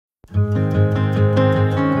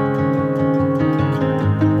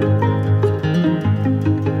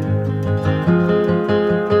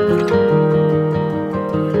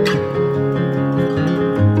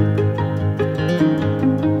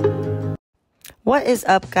What is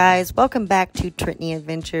up, guys? Welcome back to Tritney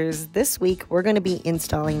Adventures. This week we're going to be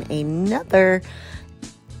installing another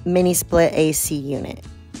mini split AC unit.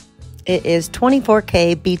 It is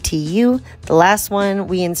 24k BTU. The last one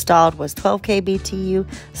we installed was 12k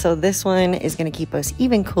BTU, so this one is going to keep us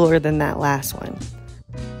even cooler than that last one.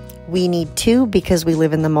 We need two because we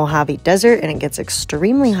live in the Mojave Desert and it gets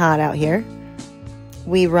extremely hot out here.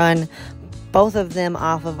 We run both of them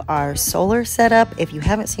off of our solar setup. If you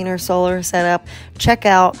haven't seen our solar setup, check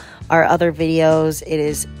out our other videos. It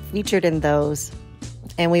is featured in those,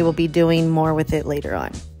 and we will be doing more with it later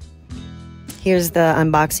on. Here's the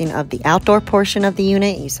unboxing of the outdoor portion of the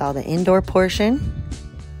unit. You saw the indoor portion.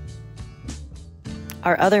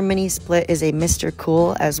 Our other mini split is a Mr.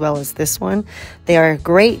 Cool, as well as this one. They are a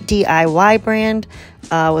great DIY brand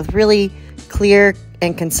with really clear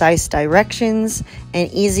and concise directions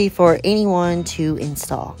and easy for anyone to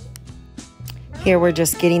install. Here we're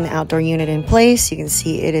just getting the outdoor unit in place. You can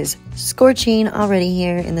see it is scorching already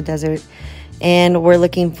here in the desert, and we're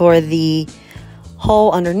looking for the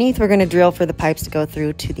hole underneath we're going to drill for the pipes to go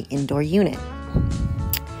through to the indoor unit.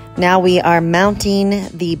 Now we are mounting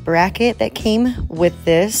the bracket that came with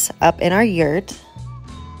this up in our yurt,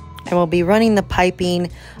 and we'll be running the piping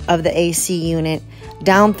of the AC unit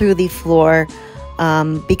down through the floor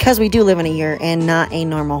because we do live in a yurt and not a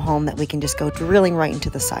normal home that we can just go drilling right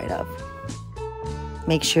into the side of.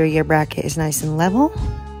 Make sure your bracket is nice and level,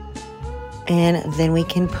 and then we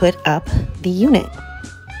can put up the unit.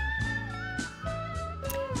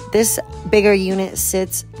 This bigger unit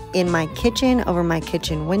sits in my kitchen, over my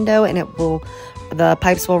kitchen window, and the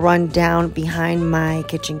pipes will run down behind my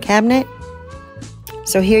kitchen cabinet.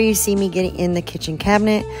 So here you see me getting in the kitchen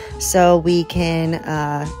cabinet so we can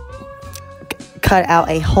cut out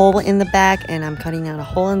a hole in the back, and I'm cutting out a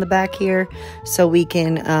hole in the back here so we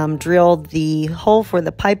can drill the hole for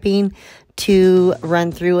the piping to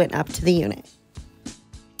run through and up to the unit.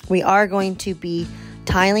 We are going to be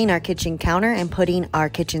tiling our kitchen counter and putting our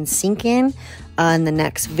kitchen sink in the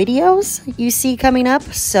next videos you see coming up,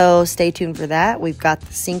 so stay tuned for that. We've got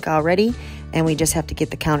the sink already, and we just have to get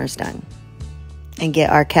the counters done and get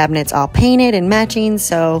our cabinets all painted and matching,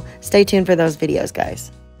 so stay tuned for those videos,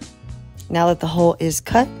 guys. Now that the hole is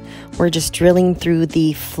cut, we're just drilling through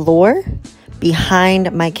the floor behind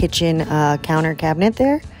my kitchen counter cabinet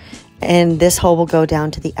there, and this hole will go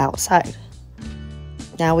down to the outside.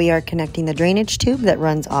 Now we are connecting the drainage tube that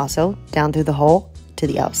runs also down through the hole to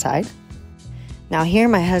the outside. Now here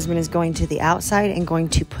my husband is going to the outside and going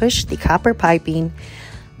to push the copper piping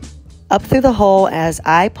up through the hole as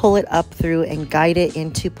I pull it up through and guide it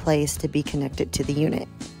into place to be connected to the unit.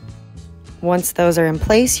 Once those are in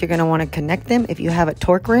place, you're going to want to connect them. If you have a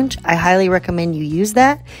torque wrench, I highly recommend you use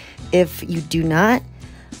that. If you do not,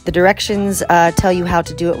 the directions tell you how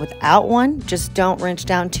to do it without one. Just don't wrench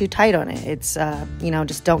down too tight on it. It's,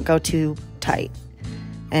 just don't go too tight,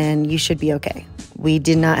 and you should be okay. We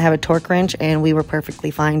did not have a torque wrench, and we were perfectly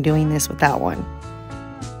fine doing this without one.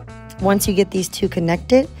 Once you get these two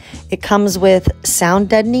connected, it comes with sound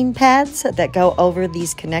deadening pads that go over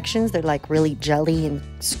these connections. They're like really jelly and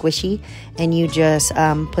squishy, and you just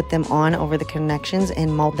put them on over the connections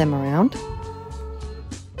and mold them around.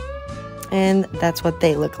 And that's what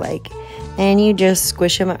they look like. And you just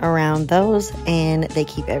squish them around those, and they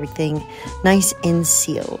keep everything nice and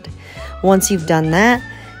sealed. Once you've done that,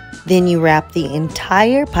 then you wrap the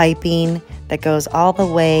entire piping that goes all the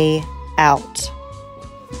way out.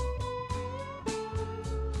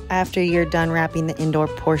 After you're done wrapping the indoor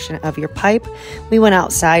portion of your pipe, we went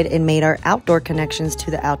outside and made our outdoor connections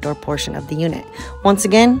to the outdoor portion of the unit. Once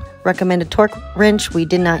again, recommend a torque wrench. We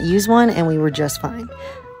did not use one, and we were just fine.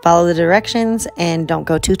 Follow the directions and don't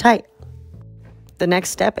go too tight. The next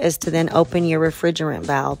step is to then open your refrigerant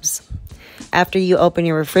valves. After you open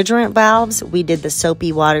your refrigerant valves, we did the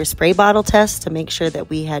soapy water spray bottle test to make sure that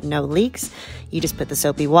we had no leaks. You just put the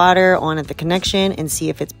soapy water on at the connection and see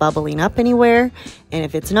if it's bubbling up anywhere. And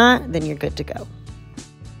if it's not, then you're good to go.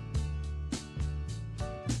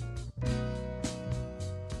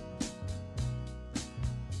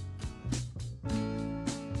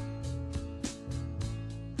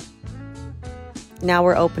 Now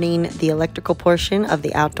we're opening the electrical portion of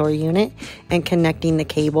the outdoor unit and connecting the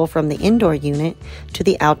cable from the indoor unit to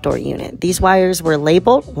the outdoor unit. These wires were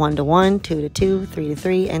labeled 1 to 1, 2 to 2, 3 to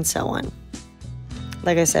 3, and so on.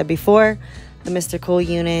 Like I said before, the Mr. Cool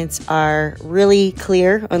units are really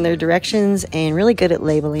clear on their directions and really good at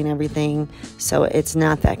labeling everything, so it's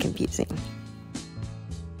not that confusing.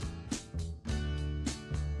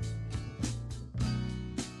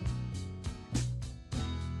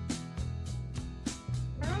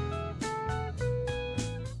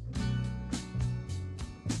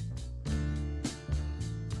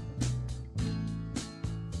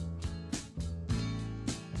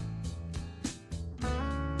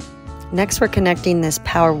 Next, we're connecting this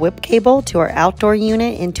power whip cable to our outdoor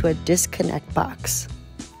unit into a disconnect box.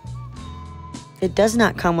 It does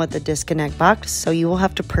not come with a disconnect box, so you will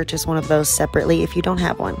have to purchase one of those separately if you don't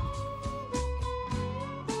have one.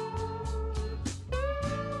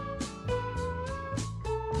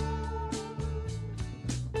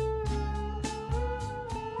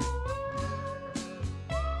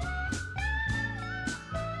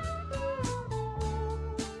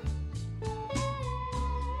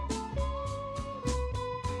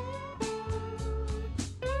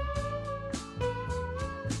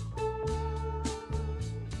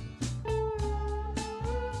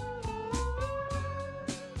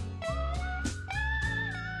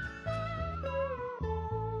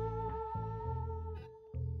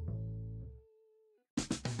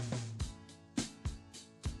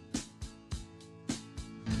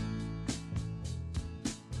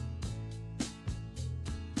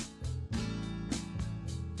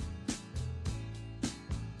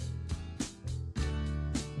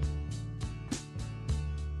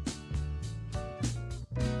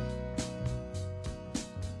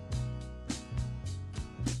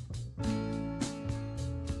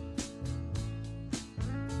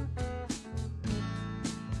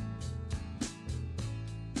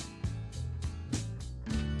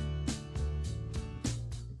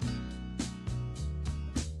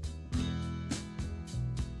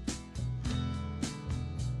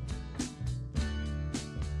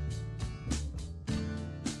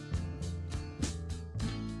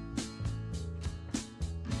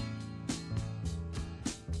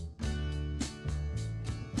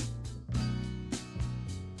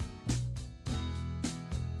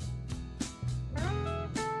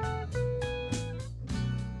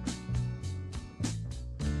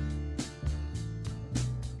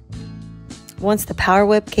 Once the power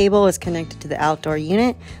whip cable is connected to the outdoor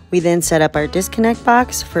unit, we then set up our disconnect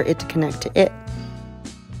box for it to connect to it.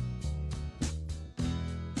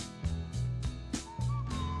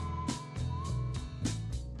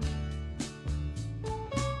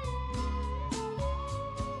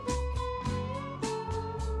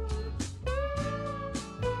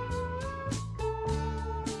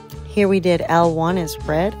 Here we did L1 is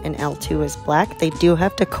red and L2 is black. They do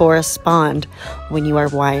have to correspond when you are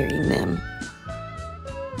wiring them.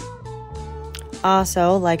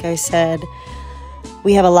 Also, like I said,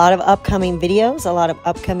 we have a lot of upcoming videos, a lot of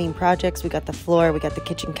upcoming projects. We got the floor, we got the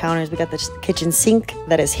kitchen counters, we got the kitchen sink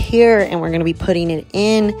that is here, and we're going to be putting it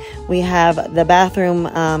in. We have the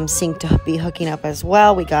bathroom sink to be hooking up as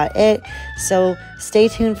well. We got it. So stay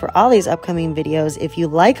tuned for all these upcoming videos. If you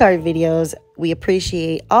like our videos, we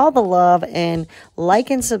appreciate all the love, and like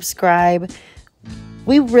and subscribe.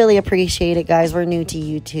 We really appreciate it, guys. We're new to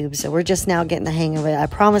YouTube, so we're just now getting the hang of it. I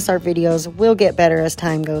promise our videos will get better as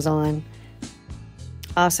time goes on.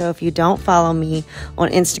 Also, if you don't follow me on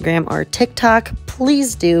Instagram or TikTok,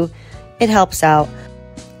 please do. It helps out.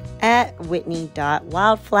 At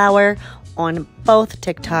Whitney.wildflower on both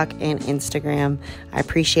TikTok and Instagram. I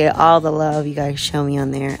appreciate all the love you guys show me on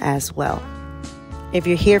there as well. If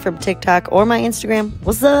you're here from TikTok or my Instagram,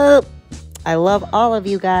 what's up? I love all of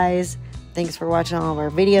you guys. Thanks for watching all of our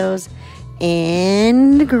videos.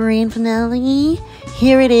 And grand finale,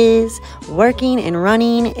 here it is, working and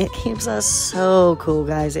running. It keeps us so cool,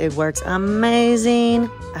 guys. It works amazing.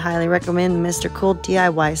 I highly recommend Mr. Cool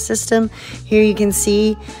DIY system. Here you can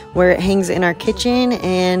see where it hangs in our kitchen.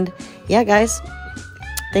 And yeah, guys,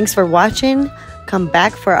 thanks for watching. Come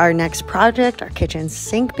back for our next project, our kitchen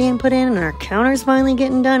sink being put in, and our counters finally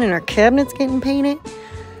getting done, and our cabinets getting painted.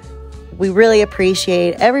 We really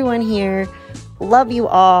appreciate everyone here. Love you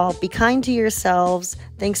all. Be kind to yourselves.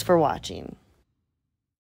 Thanks for watching.